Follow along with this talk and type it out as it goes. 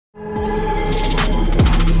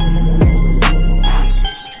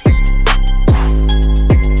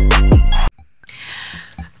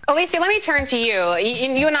Alicia, let me turn to you.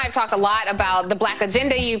 You and I have talked a lot about the Black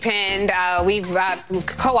agenda you pinned. We've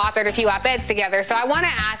co-authored a few op-eds together. So I want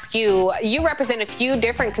to ask you, you represent a few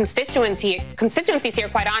different constituencies here,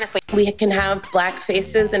 quite honestly. We can have black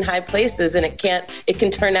faces in high places, and it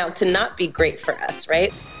can turn out to not be great for us,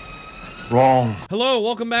 right? Wrong. Hello,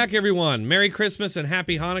 welcome back, everyone. Merry Christmas and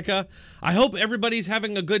Happy Hanukkah. I hope everybody's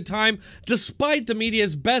having a good time, despite the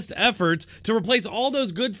media's best efforts to replace all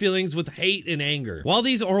those good feelings with hate and anger. While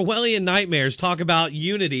these Orwellian nightmares talk about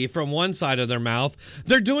unity from one side of their mouth,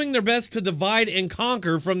 they're doing their best to divide and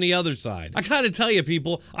conquer from the other side. I gotta tell you,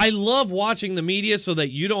 people, I love watching the media so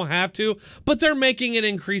that you don't have to, but they're making it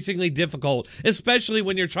increasingly difficult, especially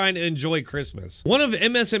when you're trying to enjoy Christmas. One of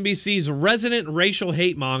MSNBC's resident racial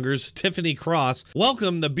hate mongers, Tiffany Cross,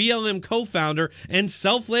 welcomed the BLM co-founder and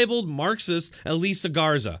self-labeled Marxist Elisa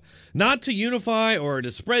Garza, not to unify or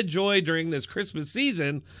to spread joy during this Christmas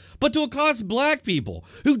season, but to accost black people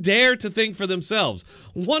who dare to think for themselves.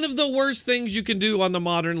 One of the worst things you can do on the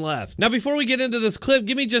modern left. Now, before we get into this clip,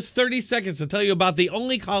 give me just 30 seconds to tell you about the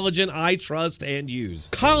only collagen I trust and use.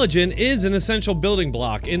 Collagen is an essential building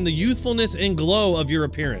block in the youthfulness and glow of your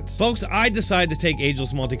appearance. Folks, I decided to take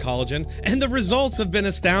Ageless Multi-Collagen, and the results have been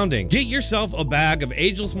astounding. Get yourself a bag of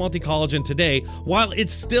Ageless Multi-Collagen today while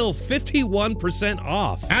it's still 51%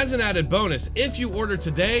 off. As an added bonus, if you order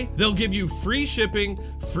today, they'll give you free shipping,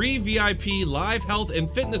 free VIP live health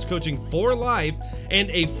and fitness coaching for life, and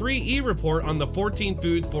a free e-report on the 14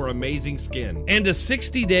 foods for amazing skin, and a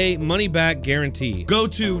 60-day money-back guarantee. Go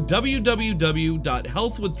to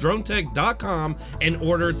www.healthwithdronetek.com and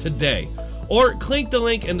order today, or click the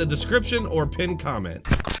link in the description or pinned comment.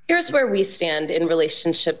 Here's where we stand in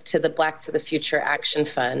relationship to the Black to the Future Action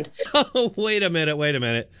Fund. Oh, wait a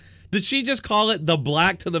minute. Did she just call it the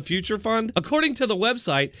Black to the Future Fund? According to the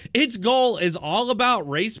website, its goal is all about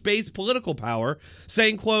race-based political power,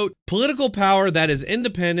 saying, quote, political power that is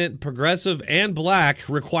independent, progressive, and black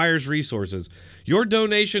requires resources. Your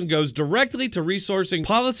donation goes directly to resourcing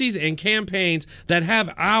policies and campaigns that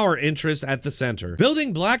have our interests at the center.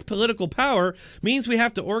 Building black political power means we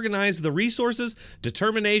have to organize the resources,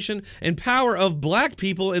 determination, and power of black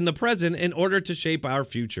people in the present in order to shape our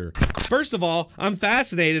future. First of all, I'm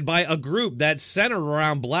fascinated by a group that's centered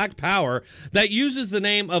around black power that uses the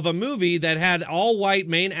name of a movie that had all white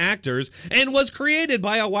main actors and was created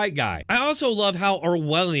by a white guy. I also love how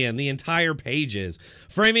Orwellian the entire page is,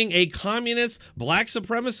 framing a communist black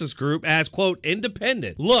supremacist group as, quote,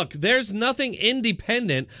 independent. Look, there's nothing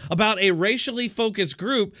independent about a racially focused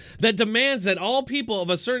group that demands that all people of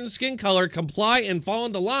a certain skin color comply and fall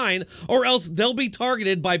into line, or else they'll be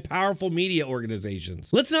targeted by powerful media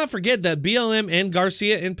organizations. Let's not forget that BLM and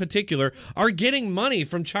Garcia in particular are getting money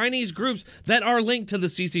from Chinese groups that are linked to the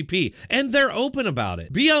CCP, and they're open about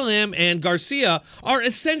it. BLM and Garcia are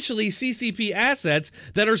essentially CCP assets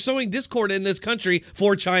that are sowing discord in this country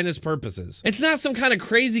for China's purposes. It's not some kind of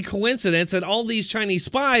crazy coincidence that all these Chinese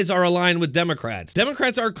spies are aligned with Democrats.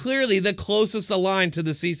 Democrats are clearly the closest aligned to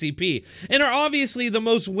the CCP and are obviously the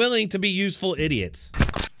most willing to be useful idiots.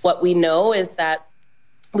 What we know is that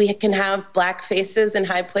we can have black faces in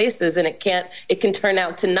high places, and it can turn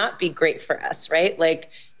out to not be great for us, right? Like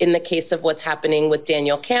in the case of what's happening with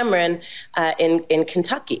Daniel Cameron in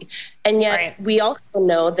Kentucky. And yet right. We also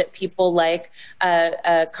know that people like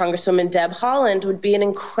Congresswoman Deb Haaland would be an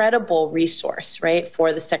incredible resource, right,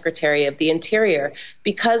 for the Secretary of the Interior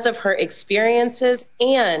because of her experiences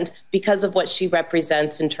and because of what she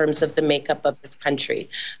represents in terms of the makeup of this country.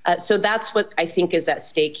 So that's what I think is at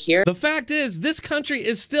stake here. The fact is, this country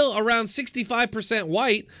is still around 65%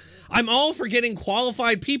 white. I'm all for getting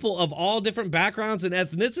qualified people of all different backgrounds and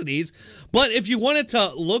ethnicities, but if you want it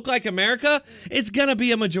to look like America, it's gonna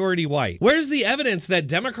be a majority white. Where's the evidence that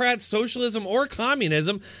Democrats, socialism, or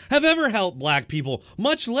communism have ever helped black people,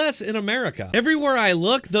 much less in America? Everywhere I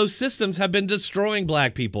look, those systems have been destroying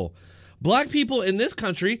black people. Black people in this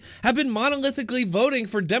country have been monolithically voting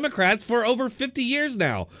for Democrats for over 50 years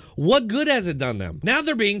now. What good has it done them? Now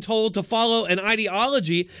they're being told to follow an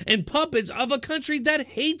ideology and puppets of a country that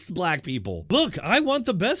hates black people. Look, I want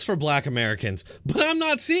the best for black Americans, but I'm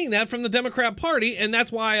not seeing that from the Democrat Party, and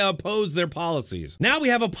that's why I oppose their policies. Now we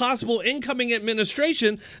have a possible incoming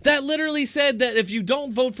administration that literally said that if you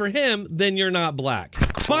don't vote for him, then you're not black.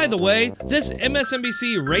 By the way, this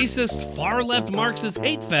MSNBC racist, far-left Marxist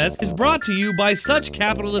hate fest is brought to you by such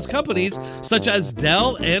capitalist companies such as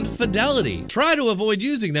Dell and Fidelity. Try to avoid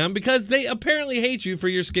using them because they apparently hate you for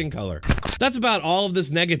your skin color. That's about all of this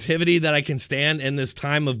negativity that I can stand in this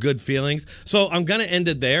time of good feelings, so I'm gonna end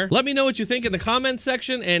it there. Let me know what you think in the comments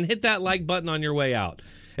section and hit that like button on your way out.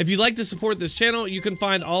 If you'd like to support this channel, you can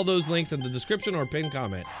find all those links in the description or pinned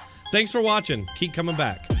comment. Thanks for watching. Keep coming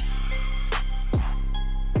back.